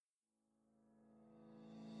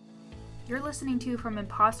You're listening to From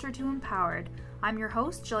Imposter to Empowered. I'm your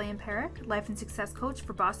host, Jillian Perrick, life and success coach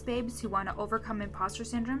for boss babes who want to overcome imposter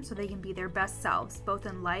syndrome so they can be their best selves, both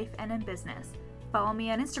in life and in business. Follow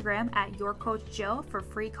me on Instagram at YourCoachJill for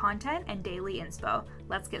free content and daily inspo.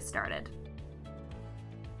 Let's get started.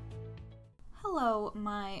 Hello,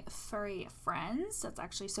 my furry friends. That's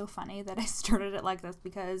actually so funny that I started it like this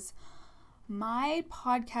because my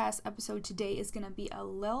podcast episode today is going to be a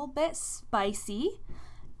little bit spicy.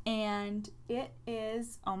 And it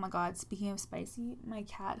is, oh my god, speaking of spicy, my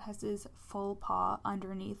cat has his full paw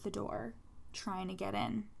underneath the door trying to get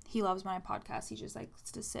in. He loves my podcast. He just likes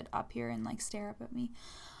to sit up here and stare up at me.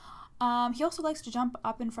 He also likes to jump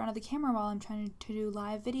up in front of the camera while I'm trying to do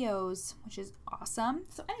live videos, which is awesome.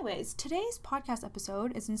 So anyways, today's podcast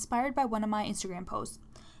episode is inspired by one of my Instagram posts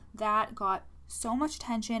that got so much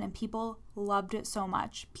attention and people loved it so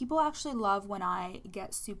much. People actually love when I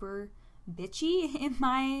get super bitchy in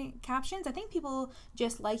my captions. I think people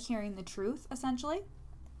just like hearing the truth, essentially.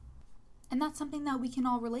 And that's something that we can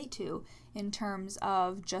all relate to in terms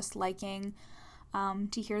of just liking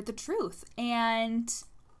to hear the truth. And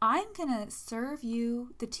I'm gonna serve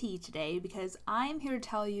you the tea today because I'm here to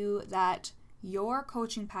tell you that your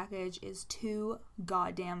coaching package is too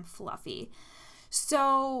goddamn fluffy.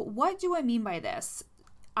 So what do I mean by this?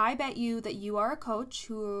 I bet you that you are a coach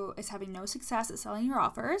who is having no success at selling your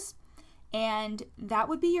offers. And that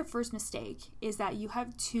would be your first mistake, is that you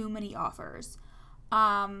have too many offers.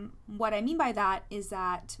 What I mean by that is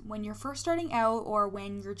that when you're first starting out or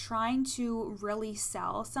when you're trying to really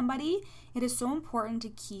sell somebody, it is so important to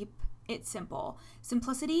keep it simple.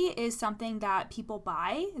 Simplicity is something that people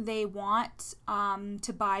buy. They want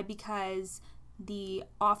to buy because the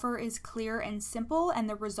offer is clear and simple and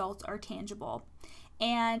the results are tangible.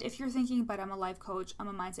 And if you're thinking, but I'm a life coach, I'm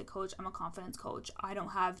a mindset coach, I'm a confidence coach, I don't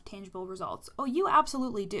have tangible results. Oh, you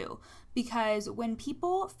absolutely do. Because when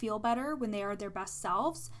people feel better, when they are their best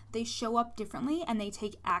selves, they show up differently and they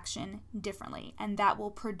take action differently. And that will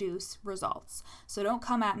produce results. So don't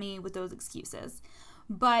come at me with those excuses.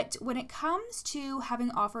 But when it comes to having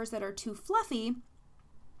offers that are too fluffy,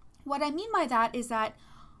 what I mean by that is that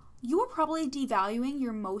you are probably devaluing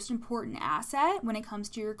your most important asset when it comes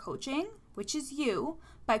to your coaching, which is you,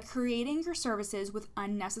 by creating your services with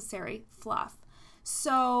unnecessary fluff.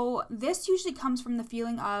 So this usually comes from the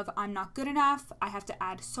feeling of I'm not good enough, I have to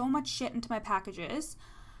add so much shit into my packages,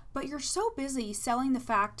 but you're so busy selling the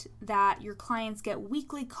fact that your clients get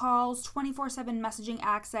weekly calls, 24/7 messaging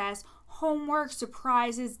access, homework,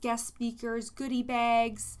 surprises, guest speakers, goodie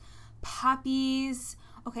bags, puppies.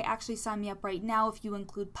 Okay, actually sign me up right now if you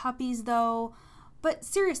include puppies though. But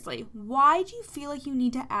seriously, why do you feel like you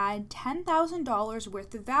need to add $10,000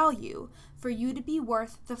 worth of value for you to be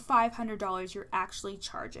worth the $500 you're actually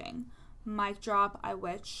charging? Mic drop, I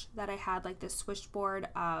wish that I had this switchboard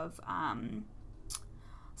of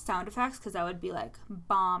sound effects because that would be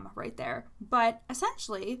bomb right there. But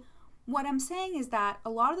essentially, what I'm saying is that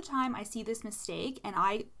a lot of the time I see this mistake and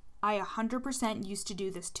I 100% used to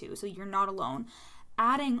do this too, so you're not alone.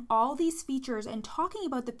 Adding all these features and talking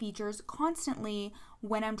about the features constantly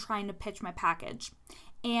when I'm trying to pitch my package.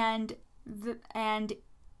 And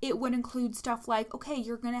it would include stuff like, okay,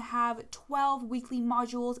 you're going to have 12 weekly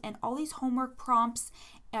modules and all these homework prompts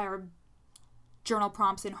or journal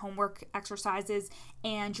prompts and homework exercises,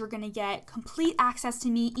 and you're going to get complete access to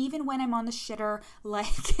me even when I'm on the shitter.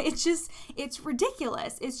 It's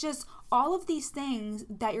ridiculous. It's just all of these things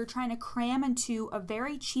that you're trying to cram into a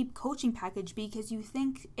very cheap coaching package because you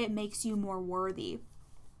think it makes you more worthy.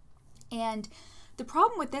 And the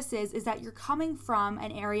problem with this is that you're coming from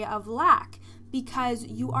an area of lack because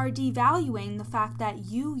you are devaluing the fact that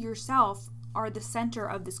you yourself are the center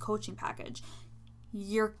of this coaching package.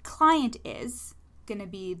 Your client is going to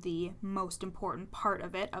be the most important part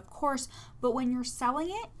of it, of course, but when you're selling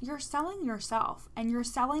it, you're selling yourself and you're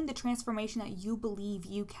selling the transformation that you believe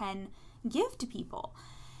you can give to people.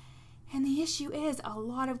 And the issue is a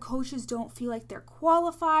lot of coaches don't feel like they're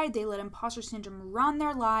qualified. They let imposter syndrome run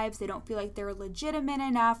their lives. They don't feel like they're legitimate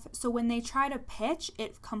enough. So when they try to pitch,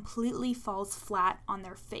 it completely falls flat on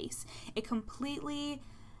their face. It completely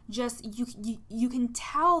just, you can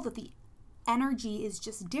tell that the energy is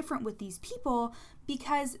just different with these people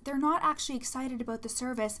because they're not actually excited about the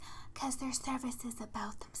service because their service is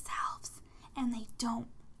about themselves and they don't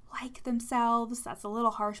like themselves. That's a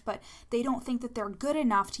little harsh, but they don't think that they're good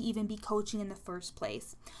enough to even be coaching in the first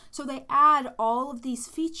place. So they add all of these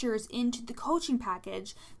features into the coaching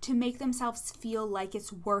package to make themselves feel like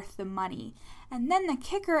it's worth the money. And then the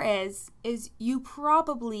kicker is you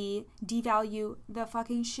probably devalue the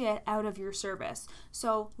fucking shit out of your service.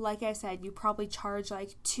 So like I said, you probably charge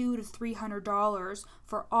like $200 to $300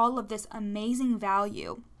 for all of this amazing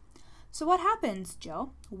value. So what happens,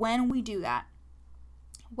 Jill, when we do that?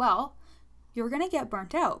 Well, you're going to get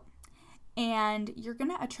burnt out, and you're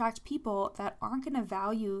going to attract people that aren't going to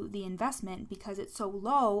value the investment because it's so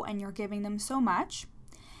low and you're giving them so much.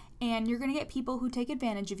 And you're going to get people who take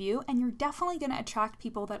advantage of you, and you're definitely going to attract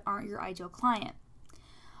people that aren't your ideal client.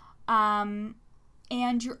 And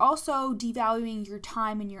you're also devaluing your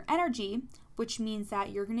time and your energy, which means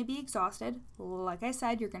that you're going to be exhausted. Like I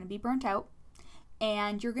said, you're going to be burnt out.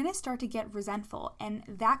 And you're going to start to get resentful, and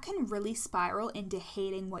that can really spiral into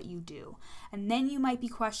hating what you do. And then you might be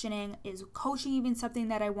questioning, is coaching even something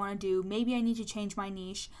that I want to do? Maybe I need to change my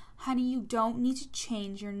niche. Honey, you don't need to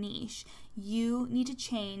change your niche. You need to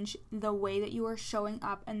change the way that you are showing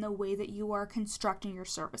up and the way that you are constructing your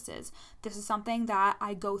services. This is something that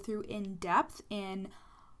I go through in depth in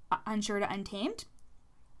Unsure to Untamed.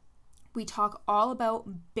 We talk all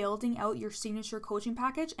about building out your signature coaching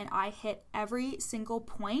package, and I hit every single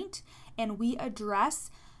point, and we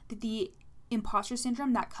address the imposter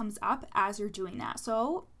syndrome that comes up as you're doing that.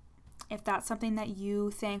 So if that's something that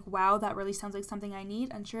you think, wow, that really sounds like something I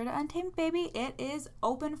need, Unsure to Untamed, baby, it is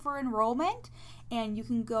open for enrollment, and you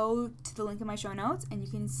can go to the link in my show notes and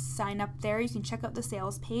you can sign up there. You can check out the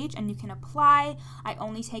sales page and you can apply. I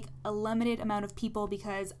only take a limited amount of people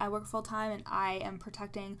because I work full time and I am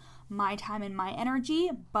protecting my time and my energy.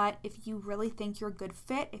 But if you really think you're a good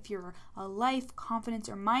fit, if you're a life, confidence,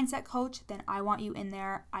 or mindset coach, then I want you in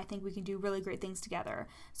there. I think we can do really great things together.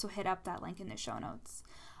 So hit up that link in the show notes.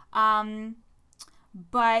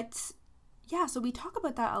 But yeah, so we talk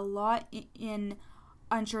about that a lot in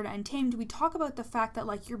Unsure to Untamed. We talk about the fact that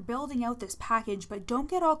like you're building out this package, but don't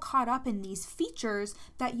get all caught up in these features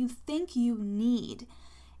that you think you need,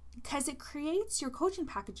 because it creates your coaching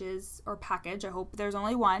package. I hope there's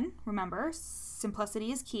only one. Remember,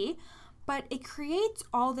 simplicity is key. But it creates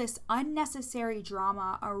all this unnecessary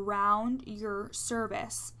drama around your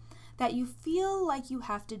service that you feel like you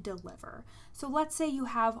have to deliver. So let's say you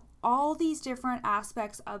have all these different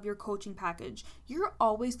aspects of your coaching package. You're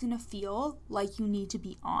always going to feel like you need to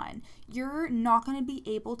be on. You're not going to be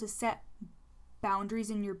able to set boundaries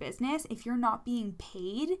in your business if you're not being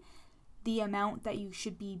paid the amount that you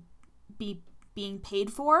should be being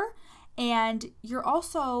paid for. And you're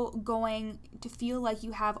also going to feel like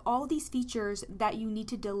you have all these features that you need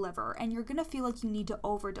to deliver, and you're going to feel like you need to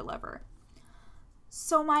over-deliver.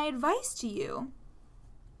 So my advice to you,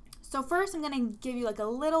 so first I'm going to give you like a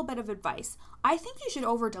little bit of advice. I think you should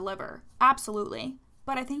over-deliver, absolutely,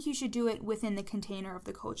 but I think you should do it within the container of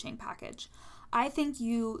the coaching package. I think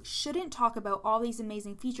you shouldn't talk about all these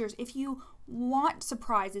amazing features. If you want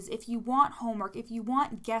surprises, if you want homework, if you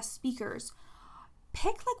want guest speakers,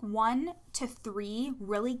 pick like 1 to 3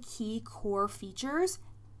 really key core features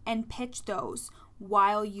and pitch those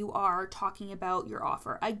while you are talking about your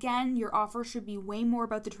offer. Again, your offer should be way more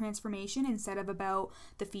about the transformation instead of about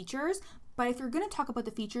the features. But if you're going to talk about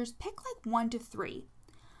the features, pick like 1 to 3.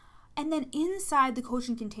 And then inside the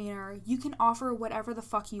coaching container, you can offer whatever the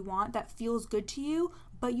fuck you want that feels good to you,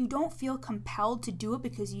 but you don't feel compelled to do it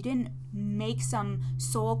because you didn't make some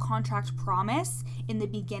soul contract promise in the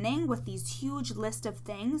beginning with these huge list of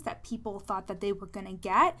things that people thought that they were going to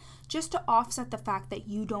get, just to offset the fact that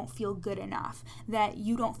you don't feel good enough, that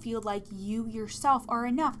you don't feel like you yourself are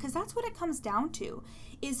enough. Because that's what it comes down to,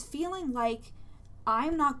 is feeling like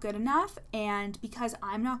I'm not good enough, and because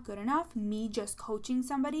I'm not good enough, me just coaching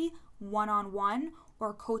somebody one-on-one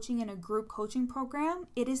or coaching in a group coaching program,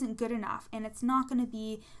 it isn't good enough, and it's not going to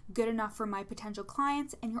be good enough for my potential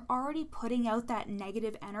clients, and you're already putting out that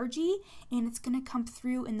negative energy, and it's going to come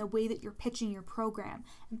through in the way that you're pitching your program,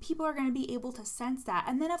 and people are going to be able to sense that,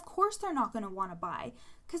 and then of course they're not going to want to buy,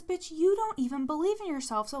 because bitch, you don't even believe in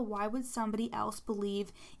yourself, so why would somebody else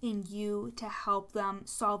believe in you to help them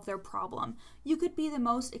solve their problem? You could be the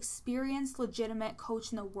most experienced, legitimate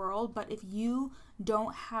coach in the world, but if you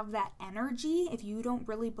don't have that energy, if you don't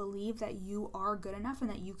really believe that you are good enough and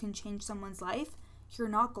that you can change someone's life, you're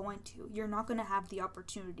not going to. You're not going to have the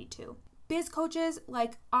opportunity to. Biz coaches,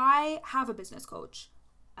 like I have a business coach.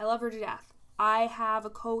 I love her to death. I have a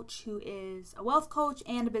coach who is a wealth coach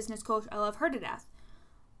and a business coach. I love her to death.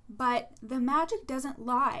 But the magic doesn't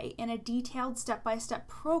lie in a detailed step-by-step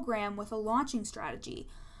program with a launching strategy.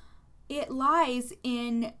 It lies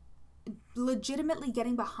in legitimately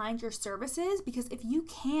getting behind your services, because if you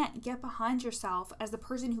can't get behind yourself as the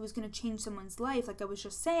person who is going to change someone's life, like I was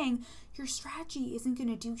just saying, your strategy isn't going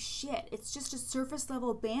to do shit. It's just a surface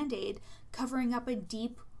level band-aid covering up a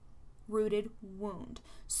deep rooted wound.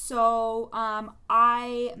 So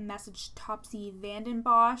I messaged Topsy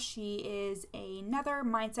Vandenbosch. She is another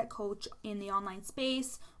mindset coach in the online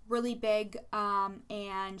space, really big,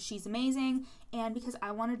 and she's amazing. And because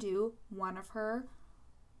I want to do one of her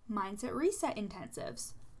mindset reset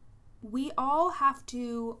intensives. We all have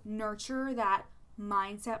to nurture that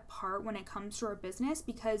mindset part when it comes to our business,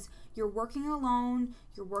 because you're working alone,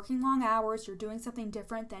 you're working long hours, you're doing something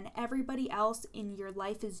different than everybody else in your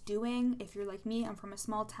life is doing. If you're like me, I'm from a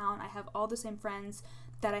small town. I have all the same friends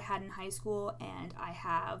that I had in high school, and I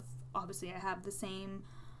have the same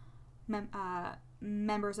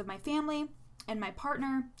members of my family and my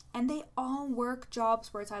partner, and they all work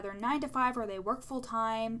jobs where it's either 9 to 5 or they work full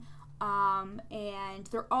time. And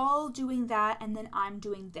they're all doing that, and then I'm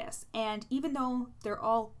doing this. And even though they're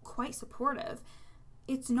all quite supportive,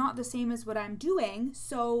 it's not the same as what I'm doing.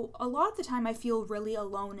 So a lot of the time I feel really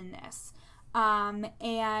alone in this.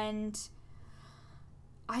 And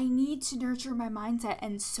I need to nurture my mindset,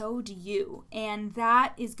 and so do you. And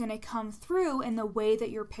that is going to come through in the way that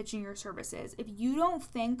you're pitching your services. If you don't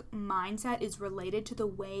think mindset is related to the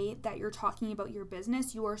way that you're talking about your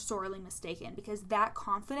business, you are sorely mistaken, because that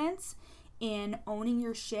confidence in owning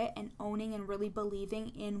your shit and owning and really believing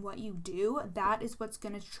in what you do, that is what's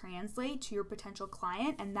going to translate to your potential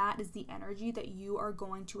client, and that is the energy that you are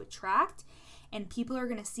going to attract. And people are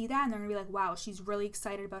going to see that, and they're going to be like, wow, she's really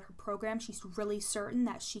excited about her program. She's really certain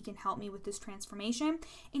that she can help me with this transformation.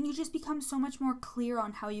 And you just become so much more clear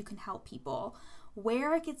on how you can help people.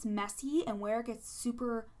 Where it gets messy and where it gets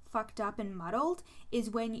super fucked up and muddled is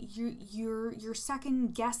when you're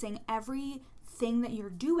second guessing everything that you're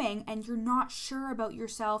doing, and you're not sure about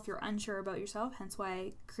yourself. You're unsure about yourself, hence why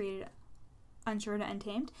I created Unsure to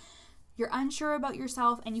Untamed. You're unsure about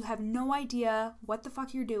yourself, and you have no idea what the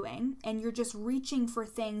fuck you're doing, and you're just reaching for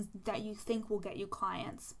things that you think will get you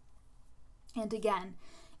clients. And again,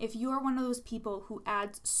 if you are one of those people who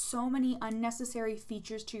adds so many unnecessary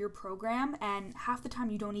features to your program, and half the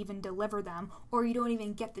time you don't even deliver them, or you don't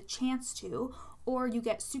even get the chance to, or you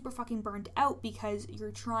get super fucking burned out because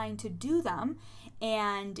you're trying to do them,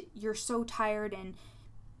 and you're so tired, and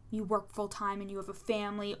you work full time, and you have a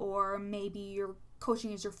family, or maybe you're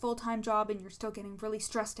coaching is your full-time job and you're still getting really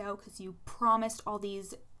stressed out because you promised all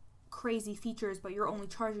these crazy features but you're only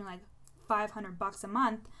charging like $500 a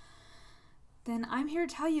month, then I'm here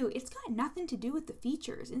to tell you it's got nothing to do with the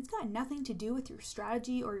features. It's got nothing to do with your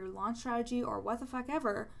strategy or your launch strategy or what the fuck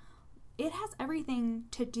ever. It has everything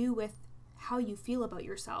to do with how you feel about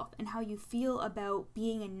yourself and how you feel about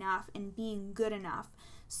being enough and being good enough.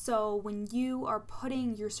 So when you are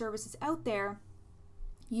putting your services out there,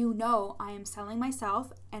 you know I am selling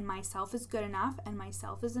myself, and myself is good enough, and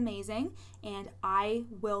myself is amazing, and I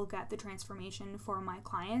will get the transformation for my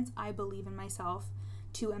clients. I believe in myself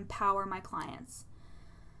to empower my clients.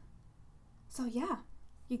 So yeah,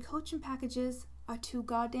 your coaching packages are too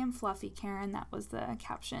goddamn fluffy, Karen. That was the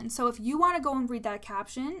caption. So if you want to go and read that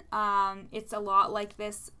caption, it's a lot like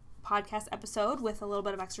this podcast episode with a little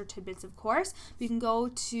bit of extra tidbits, of course. You can go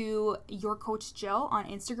to Your Coach Jill on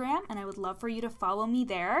Instagram, and I would love for you to follow me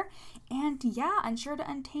there. And yeah, Unsure to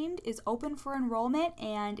Untamed is open for enrollment,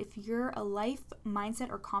 and if you're a life,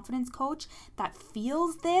 mindset, or confidence coach that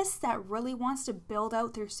feels this, that really wants to build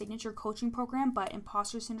out their signature coaching program, but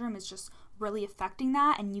imposter syndrome is just really affecting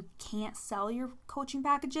that, and you can't sell your coaching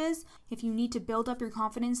packages, if you need to build up your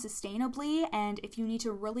confidence sustainably, and if you need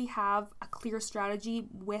to really have a clear strategy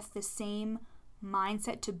with the same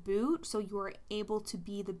mindset to boot, so you are able to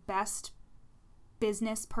be the best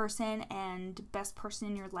business person and best person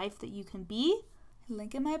in your life that you can be,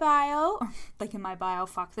 link in my bio,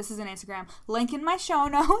 this is an Instagram, link in my show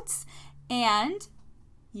notes, and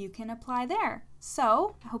you can apply there.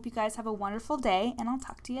 So I hope you guys have a wonderful day, and I'll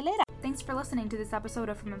talk to you later. Thanks for listening to this episode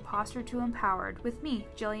of From Imposter to Empowered with me,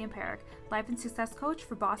 Jillian Perrick, life and success coach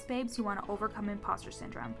for boss babes who want to overcome imposter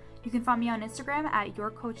syndrome. You can find me on Instagram at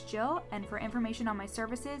YourCoachJill, and for information on my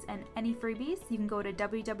services and any freebies, you can go to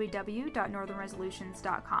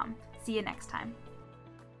www.northernresolutions.com. See you next time.